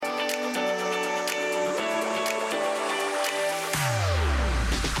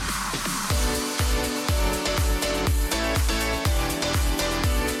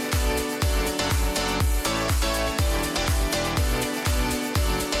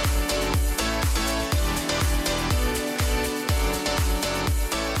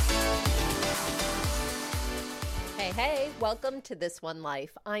welcome to This One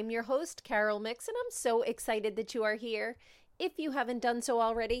Life. I'm your host, Carol Mix, and I'm so excited that you are here. If you haven't done so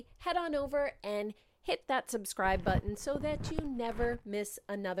already, head on over and hit that subscribe button so that you never miss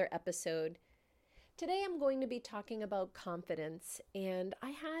another episode. Today I'm going to be talking about confidence, and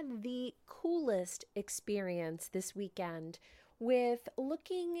I had the coolest experience this weekend with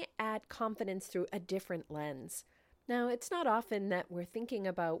looking at confidence through a different lens. Now, it's not often that we're thinking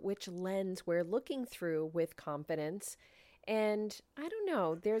about which lens we're looking through with confidence. And I don't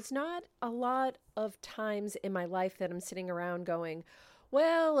know, there's not a lot of times in my life that I'm sitting around going,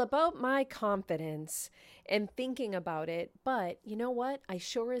 well, about my confidence and thinking about it. But you know what? I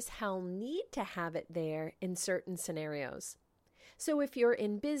sure as hell need to have it there in certain scenarios. So if you're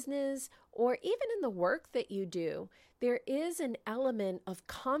in business or even in the work that you do, there is an element of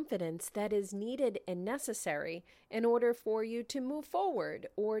confidence that is needed and necessary in order for you to move forward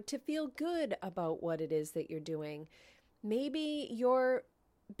or to feel good about what it is that you're doing. Maybe your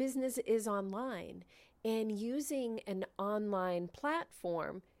business is online, and using an online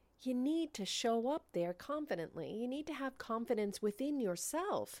platform, you need to show up there confidently. You need to have confidence within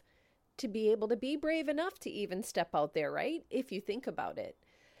yourself to be able to be brave enough to even step out there, right? If you think about it.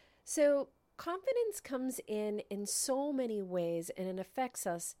 So confidence comes in so many ways, and it affects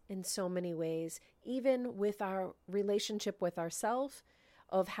us in so many ways, even with our relationship with ourselves,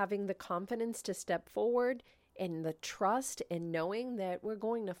 of having the confidence to step forward and the trust and knowing that we're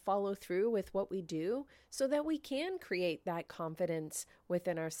going to follow through with what we do so that we can create that confidence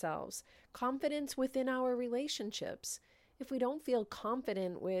within ourselves, confidence within our relationships. If we don't feel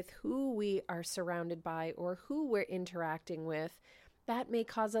confident with who we are surrounded by or who we're interacting with, that may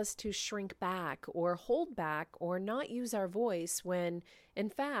cause us to shrink back or hold back or not use our voice when, in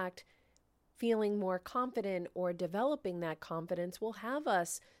fact, feeling more confident or developing that confidence will have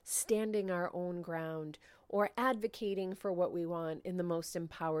us standing our own ground or advocating for what we want in the most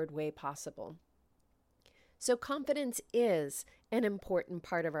empowered way possible. So confidence is an important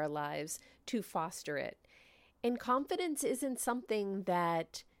part of our lives to foster it. And confidence isn't something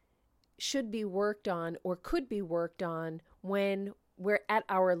that should be worked on or could be worked on when we're at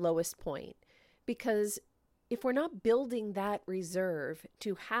our lowest point. Because if we're not building that reserve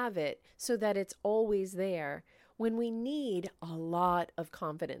to have it so that it's always there, when we need a lot of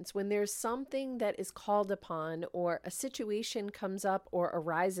confidence, when there's something that is called upon or a situation comes up or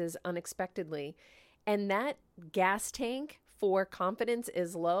arises unexpectedly, and that gas tank for confidence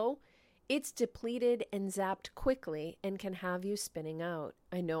is low, it's depleted and zapped quickly and can have you spinning out.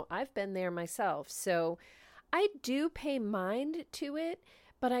 I know I've been there myself, so I do pay mind to it,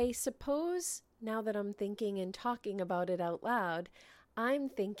 but I suppose now that I'm thinking and talking about it out loud, I'm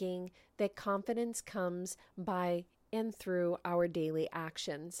thinking that confidence comes by and through our daily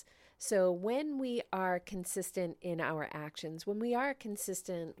actions. So when we are consistent in our actions, when we are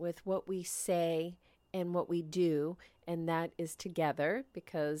consistent with what we say and what we do, and that is together,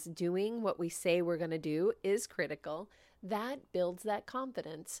 because doing what we say we're going to do is critical, that builds that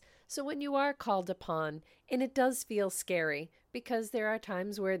confidence. So when you are called upon, and it does feel scary, because there are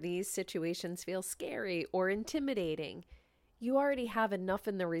times where these situations feel scary or intimidating, you already have enough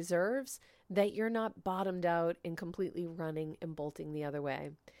in the reserves that you're not bottomed out and completely running and bolting the other way.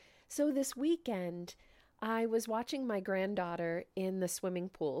 So this weekend, I was watching my granddaughter in the swimming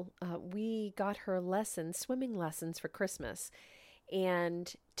pool. We got her swimming lessons for Christmas.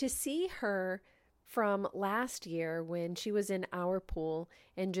 And to see her from last year when she was in our pool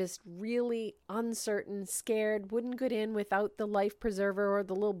and just really uncertain, scared, wouldn't get in without the life preserver or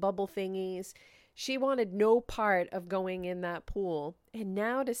the little bubble thingies. She wanted no part of going in that pool. And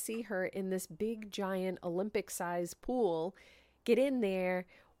now to see her in this big, giant Olympic-sized pool, get in there,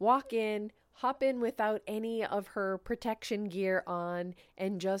 walk in, hop in without any of her protection gear on,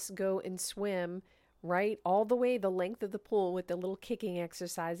 and just go and swim right all the way the length of the pool with the little kicking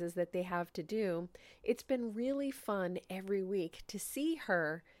exercises that they have to do. It's been really fun every week to see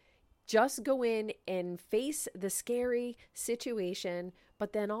her just go in and face the scary situation,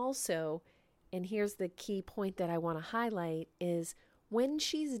 but then also, and here's the key point that I want to highlight, is when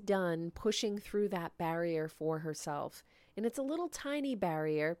she's done pushing through that barrier for herself, and it's a little tiny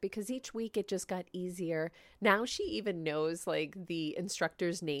barrier because each week it just got easier. Now she even knows like the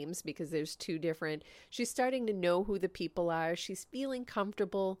instructors' names because there's two different. She's starting to know who the people are. She's feeling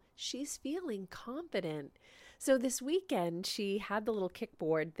comfortable. She's feeling confident. So this weekend she had the little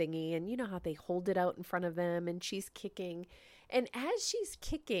kickboard thingy, and you know how they hold it out in front of them, and she's kicking. And as she's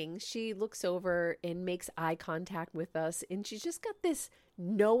kicking, she looks over and makes eye contact with us, and she's just got this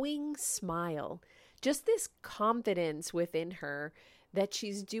knowing smile. Just this confidence within her that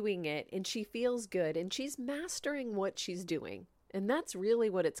she's doing it and she feels good and she's mastering what she's doing. And that's really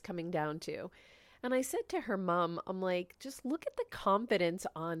what it's coming down to. And I said to her mom, I'm like, just look at the confidence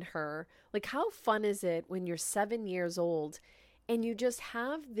on her. Like, how fun is it when you're 7 years old and you just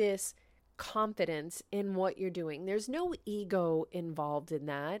have this confidence in what you're doing? There's no ego involved in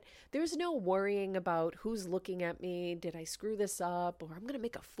that. There's no worrying about who's looking at me. Did I screw this up? Or I'm going to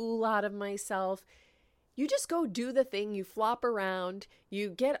make a fool out of myself. You just go do the thing, you flop around, you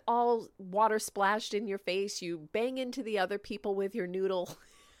get all water splashed in your face, you bang into the other people with your noodle.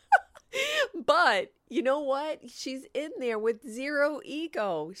 But you know what? She's in there with zero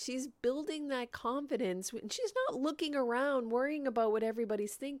ego. She's building that confidence. And she's not looking around worrying about what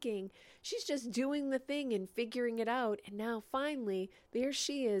everybody's thinking. She's just doing the thing and figuring it out. And now finally, there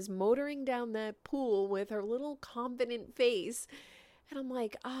she is motoring down that pool with her little confident face. And I'm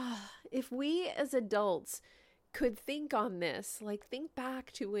like, if we as adults could think on this, like think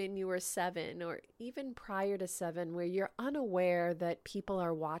back to when you were 7 or even prior to 7, where you're unaware that people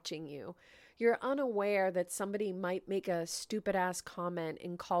are watching you. You're unaware that somebody might make a stupid ass comment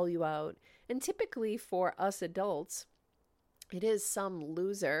and call you out. And typically for us adults, it is some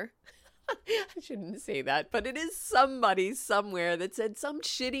loser. I shouldn't say that, but it is somebody somewhere that said some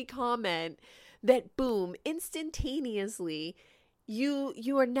shitty comment that boom, instantaneously,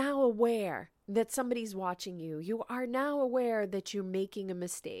 you are now aware that somebody's watching you. You are now aware that you're making a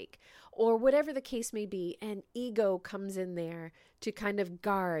mistake or whatever the case may be. And ego comes in there to kind of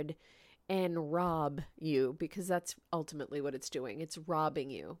guard and rob you, because that's ultimately what it's doing. It's robbing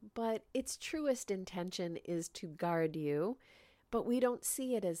you. But its truest intention is to guard you. But we don't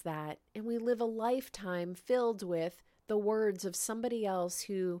see it as that. And we live a lifetime filled with the words of somebody else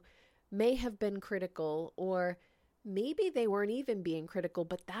who may have been critical, or maybe they weren't even being critical,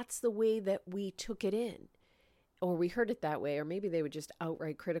 but that's the way that we took it in, or we heard it that way, or maybe they were just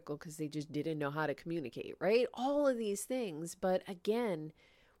outright critical because they just didn't know how to communicate, right? All of these things. But again,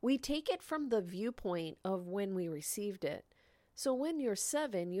 we take it from the viewpoint of when we received it. So when you're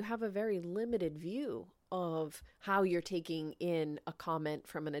 7, you have a very limited view of how you're taking in a comment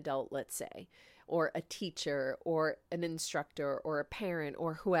from an adult, let's say, or a teacher or an instructor or a parent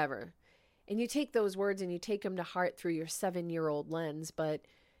or whoever. And you take those words and you take them to heart through your 7-year-old lens. But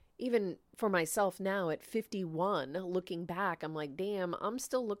even for myself now at 51, looking back, I'm like, damn, I'm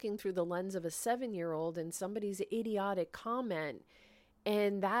still looking through the lens of a 7-year-old and somebody's idiotic comment.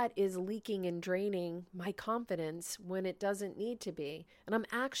 And that is leaking and draining my confidence when it doesn't need to be. And I'm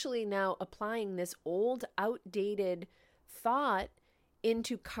actually now applying this old, outdated thought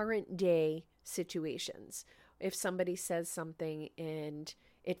into current day situations. If somebody says something and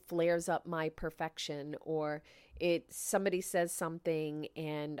it flares up my perfection, or somebody says something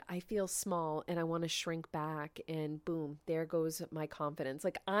and I feel small and I want to shrink back, and boom, there goes my confidence.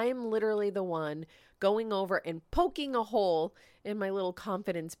 Like, I'm literally the one going over and poking a hole in my little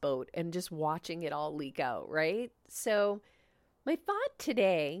confidence boat and just watching it all leak out, right? So my thought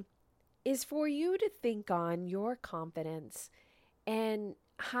today is for you to think on your confidence and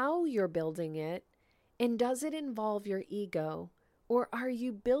how you're building it, and does it involve your ego? Or are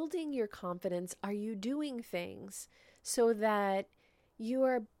you building your confidence? Are you doing things so that you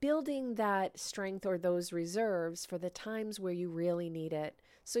are building that strength or those reserves for the times where you really need it?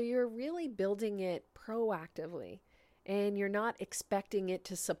 So you're really building it proactively, and you're not expecting it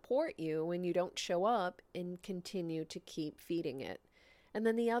to support you when you don't show up, and continue to keep feeding it. And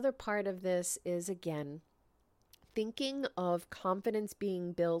then the other part of this is, again, thinking of confidence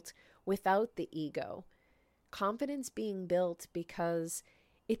being built without the ego. Confidence being built because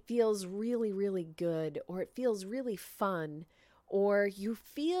it feels really, really good, or it feels really fun, or you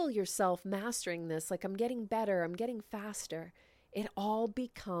feel yourself mastering this, like I'm getting better, I'm getting faster. It all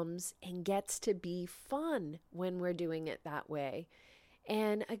becomes and gets to be fun when we're doing it that way.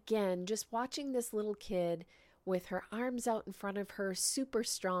 And again, just watching this little kid with her arms out in front of her, super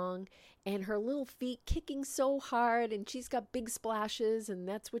strong, and her little feet kicking so hard, and she's got big splashes, and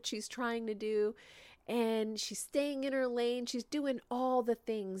that's what she's trying to do. And she's staying in her lane. She's doing all the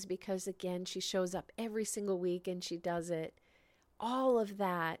things because, again, she shows up every single week and she does it. All of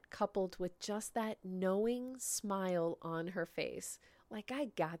that coupled with just that knowing smile on her face. Like,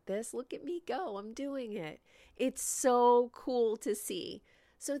 I got this. Look at me go. I'm doing it. It's so cool to see.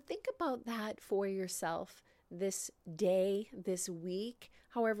 So think about that for yourself this day, this week,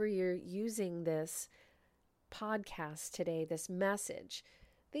 however you're using this podcast today, this message.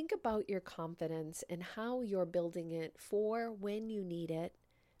 Think about your confidence and how you're building it for when you need it,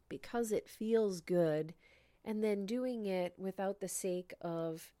 because it feels good, and then doing it without the sake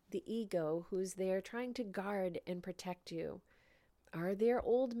of the ego who's there trying to guard and protect you. Are there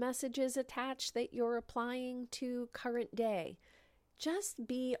old messages attached that you're applying to current day? Just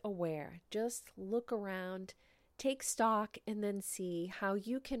be aware. Just look around, take stock, and then see how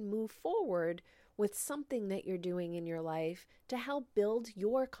you can move forward with something that you're doing in your life to help build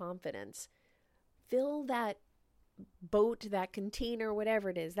your confidence. Fill that boat, that container, whatever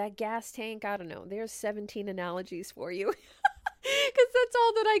it is, that gas tank. I don't know. There's 17 analogies for you because that's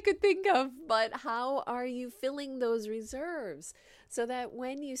all that I could think of. But how are you filling those reserves so that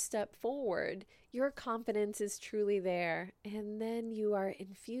when you step forward, your confidence is truly there, and then you are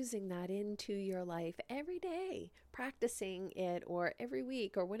infusing that into your life every day, practicing it, or every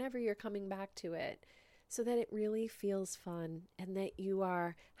week, or whenever you're coming back to it, so that it really feels fun and that you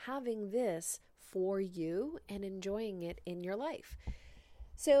are having this for you and enjoying it in your life.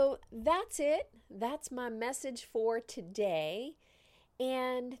 So that's it. That's my message for today.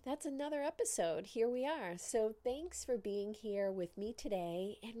 And that's another episode. Here we are. So thanks for being here with me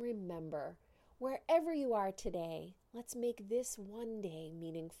today. And remember, wherever you are today, let's make this one day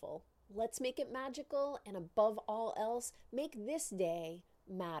meaningful. Let's make it magical. And above all else, make this day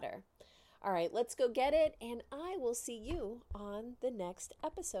matter. All right, let's go get it. And I will see you on the next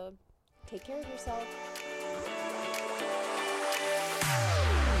episode. Take care of yourself.